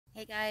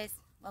Hey guys,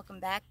 welcome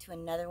back to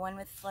another one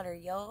with Flutter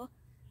Yo.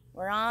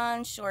 We're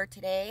on shore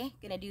today,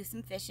 gonna do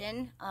some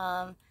fishing.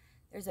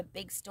 There's a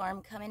big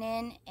storm coming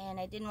in and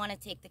I didn't want to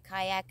take the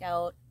kayak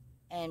out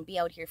and be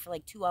out here for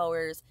like 2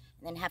 hours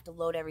and then have to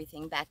load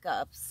everything back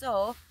up.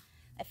 So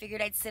I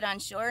figured I'd sit on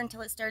shore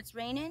until it starts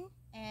raining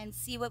and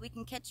see what we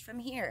can catch from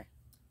here.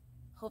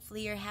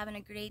 Hopefully you're having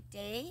a great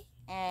day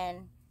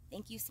and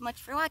thank you so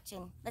much for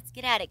watching. Let's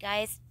get at it,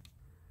 guys.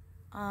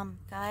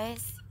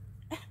 Guys.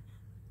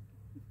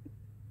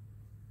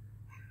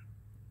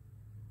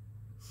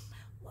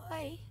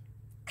 Why?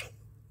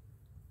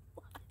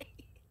 Why?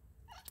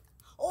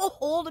 Oh,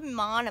 hold him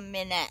on a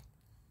minute.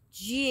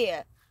 Gee.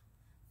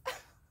 Oh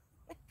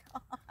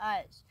my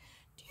gosh.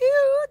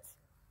 Dudes.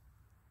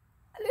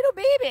 A little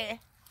baby.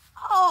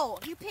 Oh,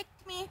 you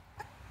picked me.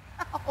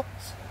 Ouch.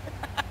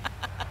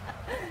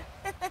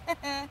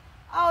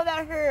 Oh,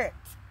 that hurt.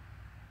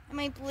 Am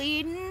I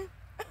bleeding?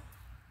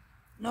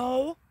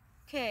 No.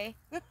 Okay.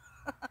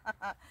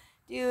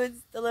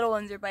 Dudes, the little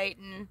ones are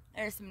biting.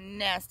 There's some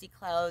nasty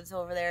clouds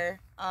over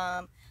there.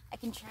 I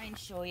can try and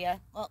show you.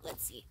 Well,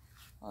 let's see.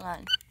 Hold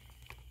on.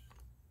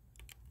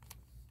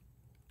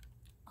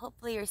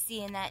 Hopefully you're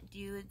seeing that,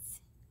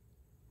 dudes.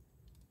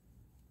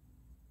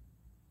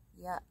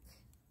 Yuck.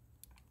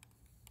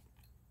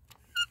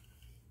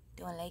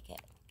 Don't like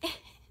it.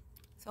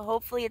 So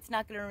hopefully it's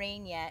not going to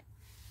rain yet.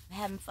 I'm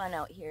having fun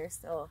out here,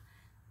 so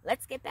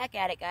let's get back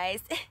at it,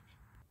 guys.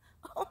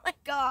 Oh my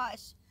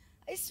gosh.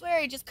 I swear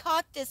I just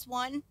caught this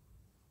one.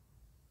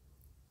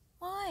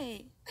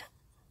 Why?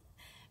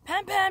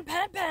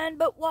 Pan,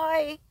 but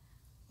why?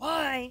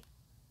 Why?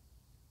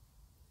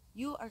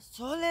 You are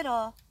so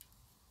little.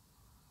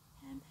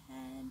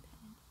 Pan.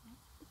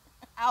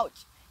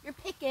 Ouch. You're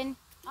picking.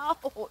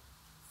 Oh.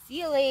 See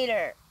you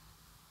later.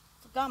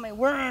 Forgot my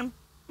worm.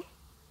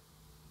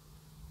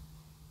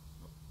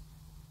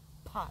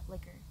 Pot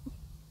liquor.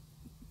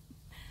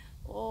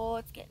 Oh,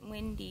 it's getting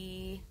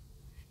windy.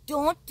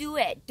 Don't do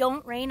it.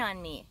 Don't rain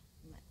on me.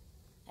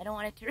 I don't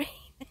want it to rain.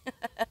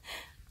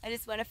 I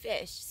just want to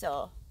fish,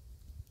 so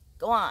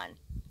go on.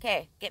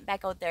 Okay, getting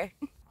back out there.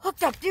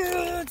 Hooked up,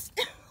 dudes.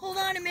 Hold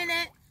on a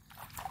minute.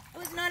 I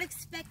was not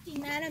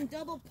expecting that. I'm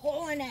double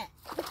pulling it.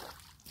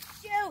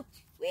 Shoot.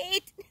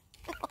 Wait.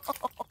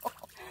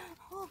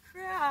 Oh,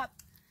 crap.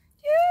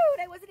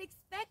 Dude, I wasn't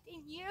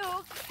expecting you.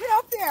 Get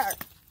up there.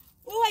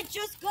 Oh, I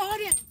just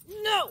got him.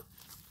 No.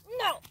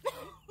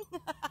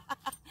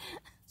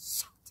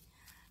 Shoot.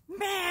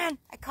 Man,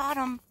 I caught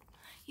him.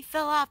 He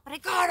fell off, but I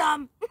got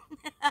him.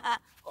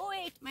 Oh,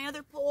 wait, my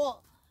other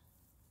pole.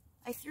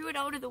 I threw it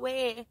out of the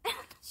way.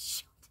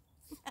 Shoot.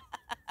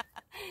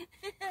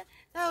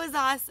 That was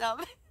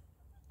awesome.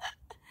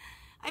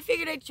 I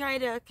figured I'd try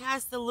to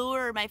cast the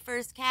lure, my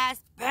first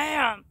cast.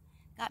 Bam!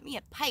 Got me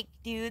a pike,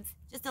 dudes.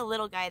 Just a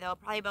little guy, though.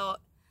 Probably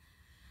about,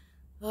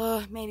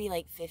 maybe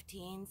like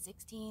 15,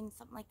 16,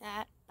 something like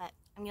that. But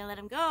I'm going to let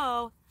him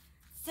go.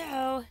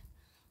 So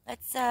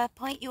let's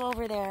point you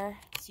over there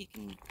so you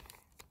can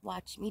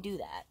watch me do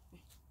that.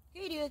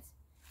 Okay, dudes.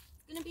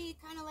 It's going to be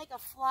kind of like a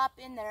flop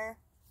in there.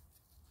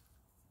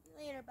 See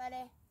you later,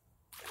 buddy.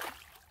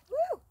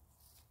 Woo!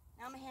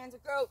 Now my hands are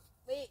gross.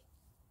 Wait.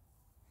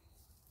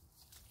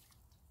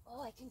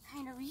 Oh, I can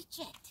kind of reach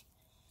it.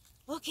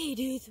 Okay,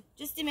 dudes.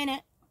 Just a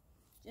minute.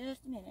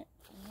 Just a minute.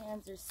 My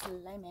hands are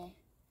slimy.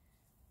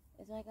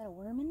 Is I got a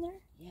worm in there?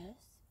 Yes.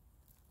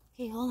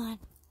 Okay, hold on.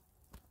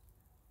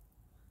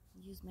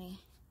 Use my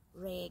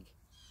rag.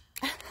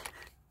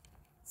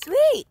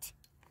 Sweet!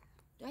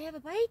 Do I have a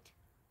bite?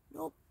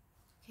 Nope.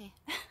 Okay.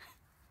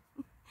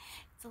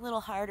 It's a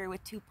little harder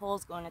with two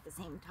poles going at the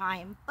same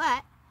time,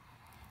 but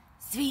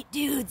sweet,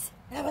 dudes.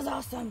 That was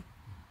awesome.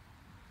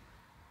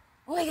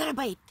 Oh, I got a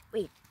bite.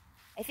 Wait.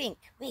 I think.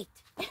 Wait.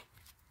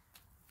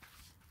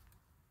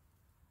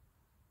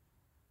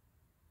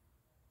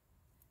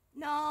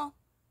 No.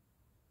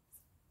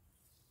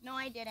 No,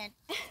 I didn't.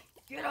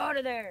 Get out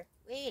of there.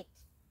 Wait.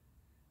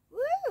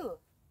 Woo!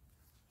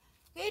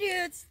 Hey,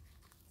 dudes.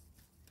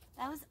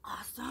 That was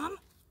awesome.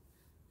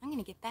 I'm going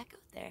to get back out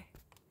there.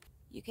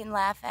 You can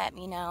laugh at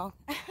me now.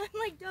 I'm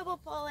like double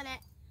pulling it.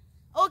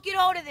 Oh, get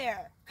out of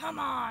there. Come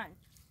on.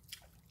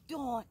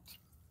 Don't.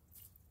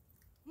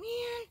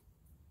 Man.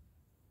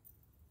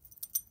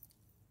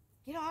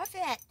 Get off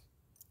it.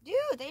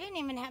 Dude, they didn't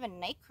even have a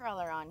night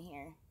crawler on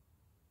here.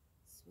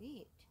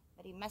 Sweet.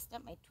 But he messed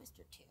up my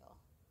twister tail.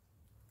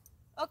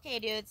 Okay,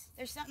 dudes.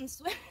 There's something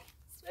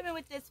swimming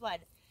with this one.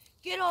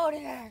 Get out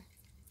of there.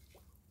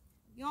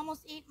 You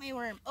almost ate my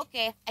worm.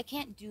 Okay, I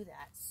can't do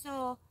that.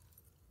 So,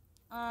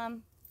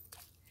 I'm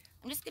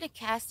just going to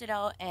cast it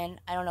out, and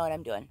I don't know what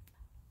I'm doing.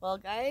 Well,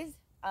 guys,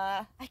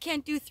 I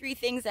can't do 3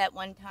 things at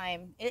one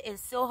time. It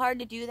is so hard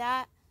to do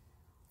that.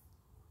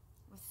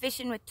 With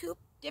fishing with 2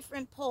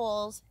 different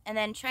poles, and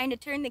then trying to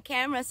turn the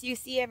camera so you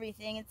see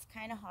everything. It's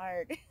kind of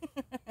hard.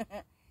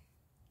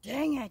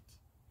 Dang it.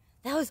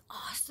 That was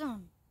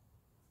awesome.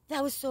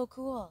 That was so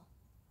cool.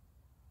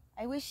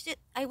 I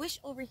wish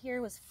over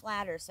here was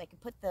flatter so I could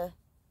put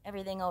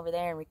everything over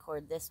there and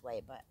record this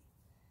way, but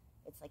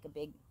it's like a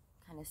big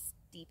kind of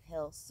steep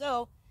hill.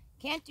 So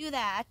can't do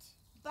that.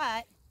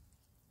 But,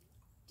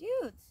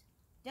 dudes,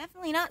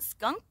 definitely not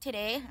skunked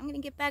today. I'm going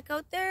to get back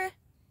out there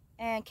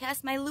and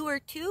cast my lure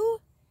too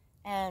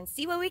and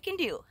see what we can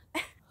do.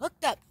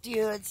 Hooked up,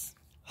 dudes.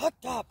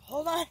 Hooked up.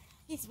 Hold on.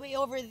 He's way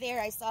over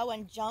there. I saw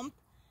one jump.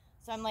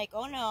 So I'm like,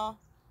 oh no.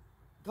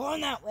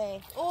 Going that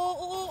way.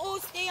 Oh,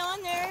 stay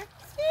on there.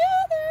 Stay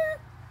on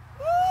there.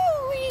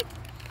 Woo-wee.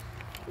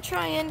 I'm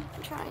trying.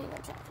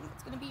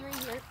 It's going to be right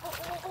here.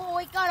 Oh,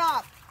 it got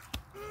off.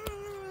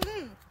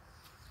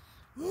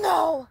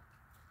 No.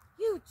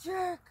 You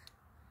jerk.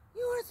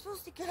 You weren't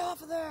supposed to get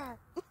off of there.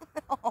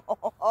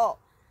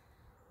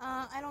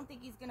 I don't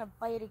think he's going to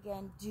bite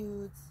again,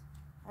 dudes.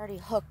 I already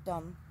hooked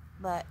him,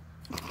 but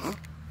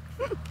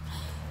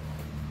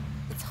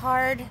it's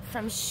hard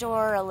from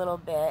shore a little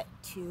bit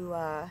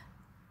to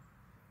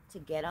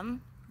get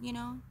him, you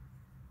know,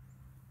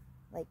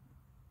 like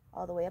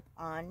all the way up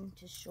on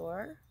to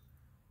shore.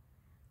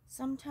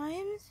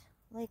 Sometimes,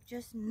 like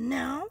just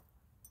now.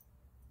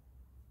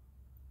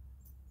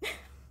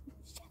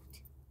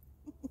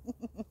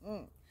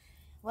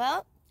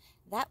 Well,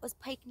 that was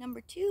pike number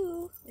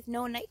 2 with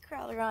no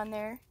nightcrawler on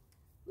there.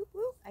 Whoop,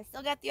 whoop. I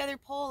still got the other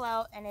pole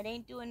out and it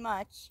ain't doing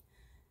much.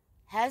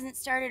 Hasn't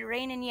started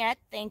raining yet,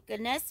 thank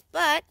goodness,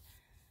 but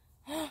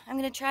I'm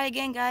gonna try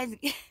again, guys.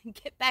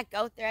 Get back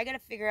out there. I gotta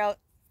figure out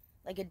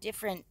like a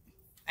different,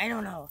 I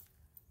don't know,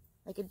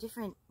 like a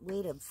different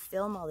way to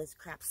film all this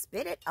crap.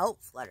 Spit it out,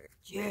 Flutter.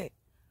 Gee.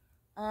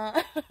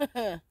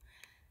 Okay,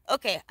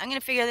 I'm gonna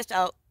figure this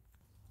out.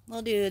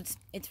 Well, dudes,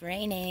 it's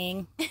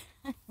raining.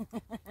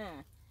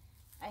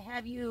 I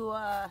have you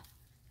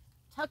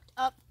tucked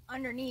up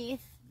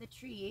underneath the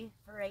tree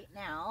for right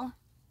now.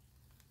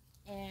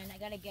 And I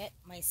gotta get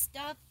my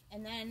stuff,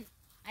 and then,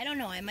 I don't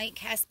know, I might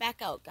cast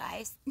back out,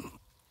 guys.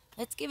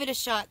 Let's give it a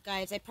shot,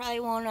 guys. I probably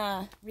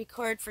won't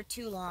record for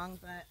too long,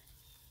 but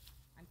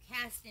I'm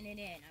casting it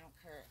in. I don't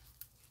care.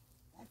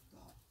 Let's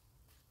go.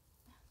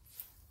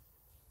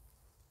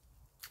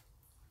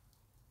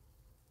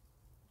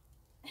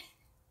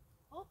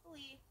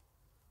 Hopefully,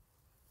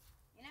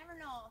 you never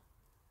know.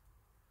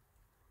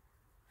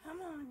 Come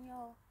on,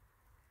 yo.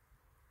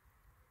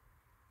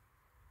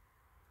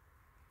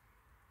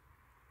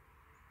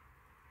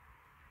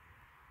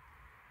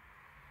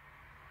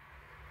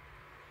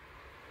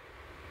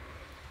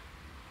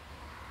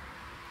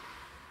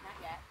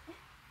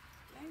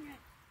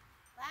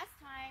 Last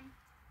time,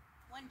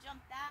 one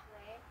jumped that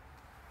way,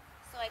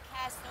 so I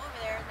cast over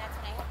there, and that's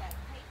when I had that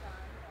pike on.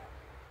 But,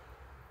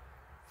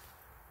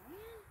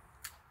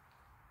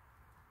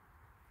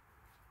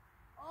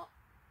 oh,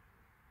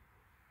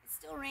 it's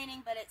still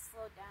raining, but it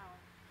slowed down.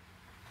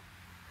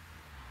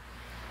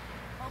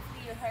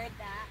 Hopefully you heard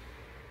that.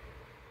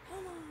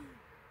 Come on,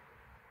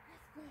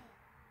 let's go.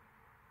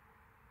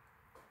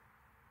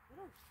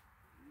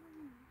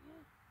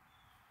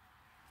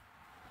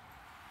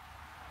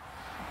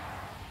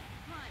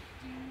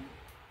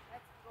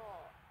 Let's go.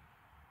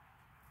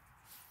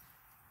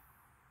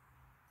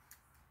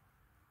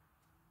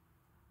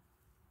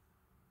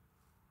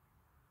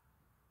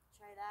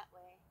 Try that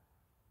way.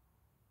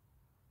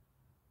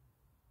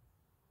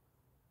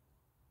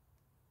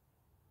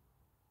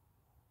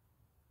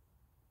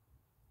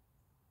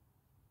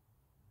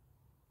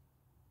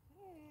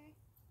 Okay.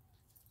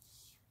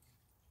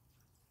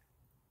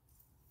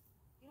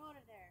 Get out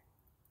of there.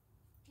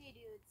 Okay,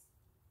 dudes.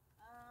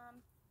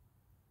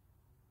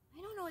 I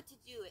don't know what to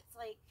do. It's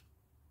like,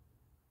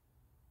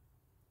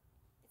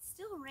 it's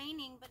still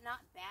raining, but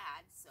not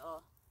bad.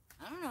 So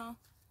I don't know.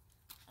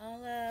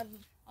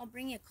 I'll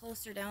bring you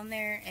closer down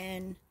there,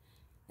 and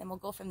then we'll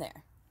go from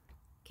there.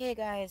 Okay,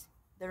 guys,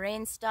 the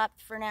rain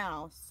stopped for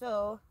now,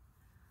 so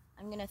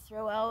I'm gonna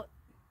throw out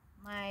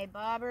my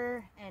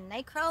bobber and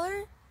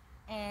nightcrawler,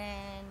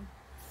 and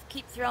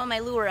keep throwing my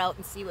lure out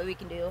and see what we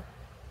can do.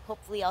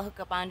 Hopefully, I'll hook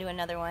up onto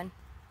another one.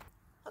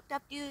 Hooked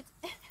up, dudes.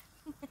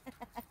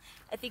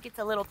 I think it's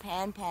a little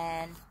pan.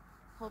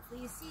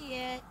 Hopefully you see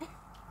it.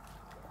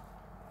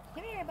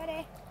 Come here,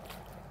 buddy.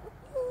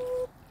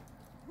 Woo-hoo.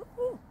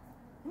 Woo-hoo.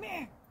 Come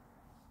here.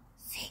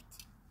 Sit.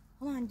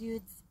 Hold on,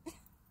 dudes.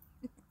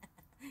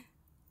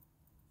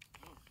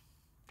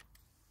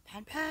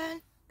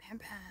 Pan.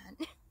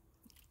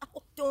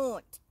 Oh,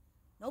 don't.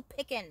 No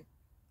picking.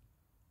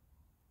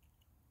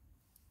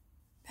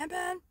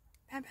 Pan.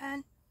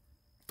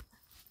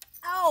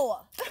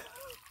 Ow.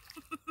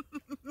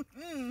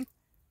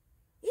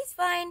 He's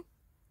fine.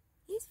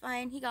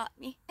 He got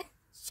me.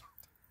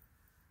 Shut.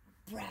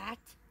 Brat.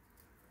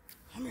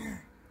 Come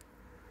here.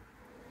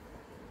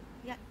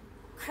 You got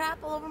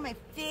crap all over my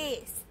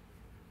face.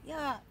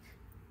 Yuck.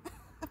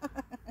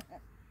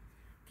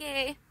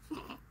 Okay.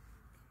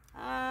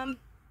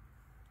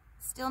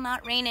 Still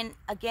not raining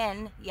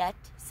again yet,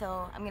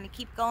 so I'm gonna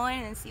keep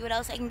going and see what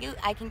else I can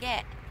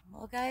get.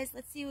 Well, guys,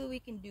 let's see what we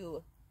can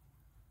do.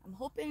 I'm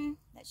hoping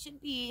that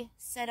should be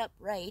set up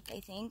right,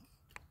 I think.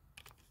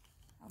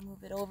 I'll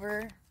move it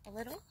over a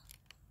little.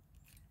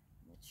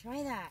 We'll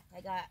try that.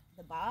 I got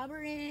the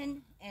bobber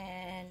in,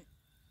 and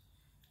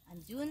I'm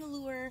doing the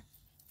lure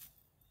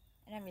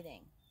and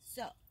everything.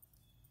 So,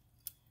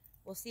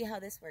 We'll see how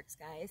this works,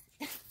 guys.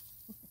 I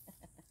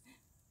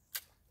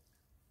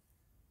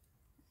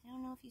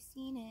don't know if you've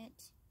seen it.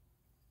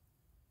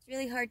 It's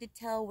really hard to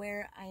tell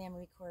where I am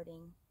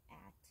recording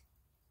at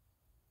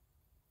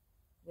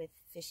with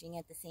fishing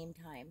at the same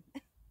time.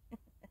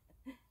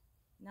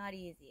 Not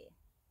easy.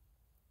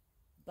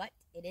 But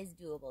it is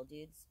doable,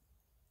 dudes.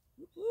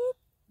 Whoop, whoop,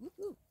 whoop,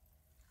 whoop.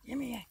 Give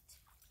me it.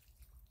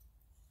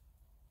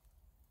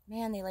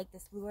 Man, they like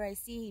this lure. I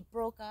see he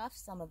broke off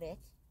some of it.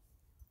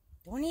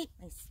 Don't eat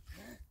my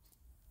skirt.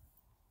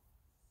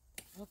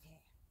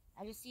 Okay.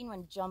 I just seen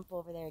one jump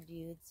over there,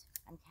 dudes.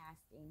 I'm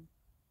casting.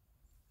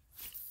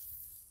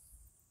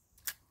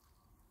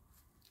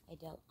 I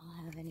doubt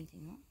I'll have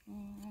anything.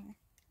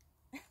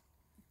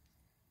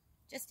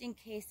 Just in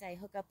case I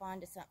hook up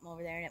onto something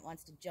over there and it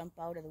wants to jump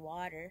out of the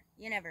water.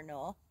 You never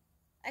know.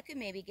 I could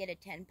maybe get a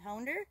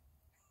 10-pounder.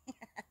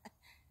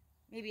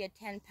 Maybe a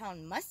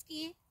 10-pound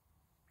muskie.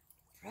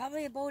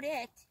 Probably about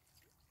it.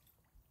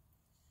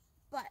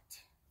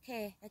 But,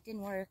 okay, that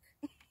didn't work.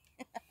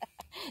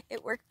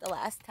 It worked the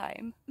last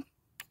time.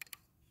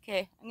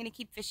 Okay, I'm going to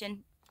keep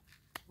fishing.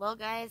 Well,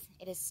 guys,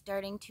 it is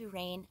starting to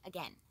rain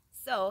again.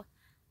 So,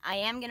 I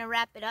am going to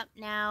wrap it up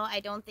now. I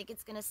don't think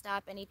it's going to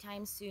stop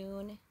anytime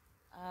soon.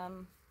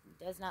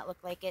 Does not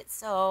look like it.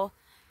 So,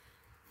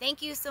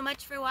 thank you so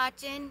much for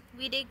watching.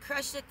 We did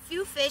crush a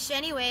few fish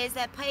anyways.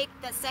 That pike,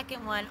 that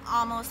second one,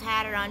 almost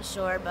had her on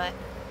shore, but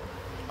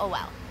oh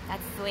well.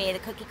 That's the way the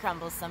cookie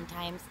crumbles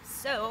sometimes.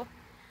 So,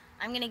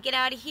 I'm going to get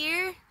out of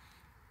here.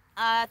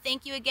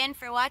 Thank you again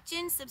for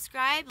watching.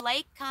 Subscribe,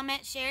 like,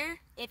 comment,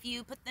 share. If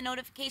you put the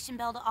notification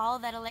bell to all,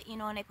 that'll let you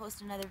know when I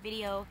post another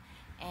video.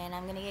 And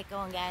I'm going to get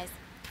going, guys.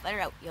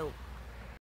 Butter out, yo.